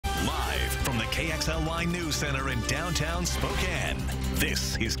KXLY News Center in downtown Spokane.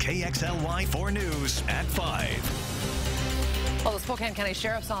 This is KXLY 4 News at 5. Well, the Spokane County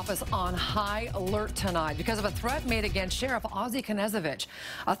Sheriff's Office on high alert tonight because of a threat made against Sheriff Ozzie Knezovich.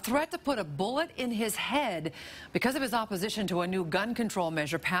 A threat to put a bullet in his head because of his opposition to a new gun control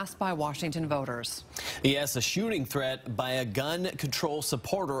measure passed by Washington voters. Yes, a shooting threat by a gun control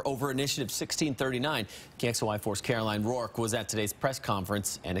supporter over Initiative 1639. KXLY 4's Caroline Rourke was at today's press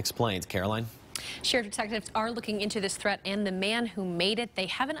conference and explains. Caroline? Sheriff detectives are looking into this threat and the man who made it. They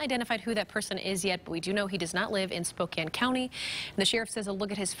haven't identified who that person is yet, but we do know he does not live in Spokane County. And the sheriff says a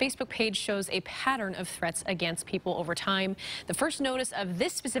look at his Facebook page shows a pattern of threats against people over time. The first notice of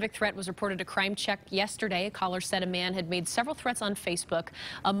this specific threat was reported to Crime Check yesterday. A caller said a man had made several threats on Facebook.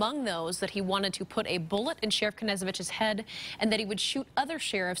 Among those, that he wanted to put a bullet in Sheriff Knezovich's head and that he would shoot other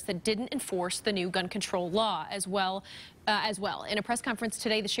sheriffs that didn't enforce the new gun control law as well. In a press conference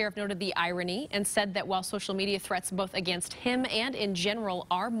today, the sheriff noted the irony and said that while social media threats both against him and in general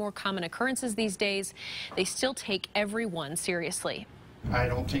are more common occurrences these days, they still take everyone seriously. I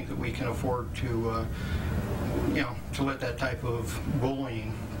don't think that we can afford to, to let that type of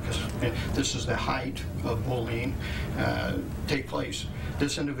bullying, because this is the height of bullying, take place.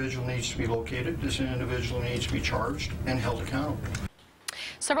 This individual needs to be located. This individual needs to be charged and held accountable.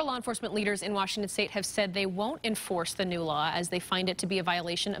 Several law enforcement leaders in Washington state have said they won't enforce the new law as they find it to be a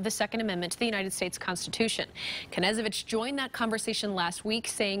violation of the Second Amendment to the United States Constitution. Knezovich joined that conversation last week,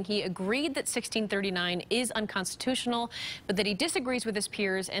 saying he agreed that 1639 is unconstitutional, but that he disagrees with his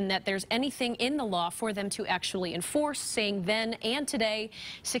peers and that there's anything in the law for them to actually enforce, saying then and today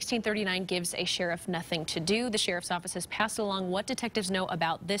 1639 gives a sheriff nothing to do. The sheriff's office has passed along what detectives know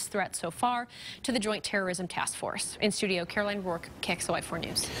about this threat so far to the Joint Terrorism Task Force. In studio, Caroline Rourke, KXLY 4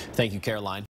 News. Thank you, Caroline.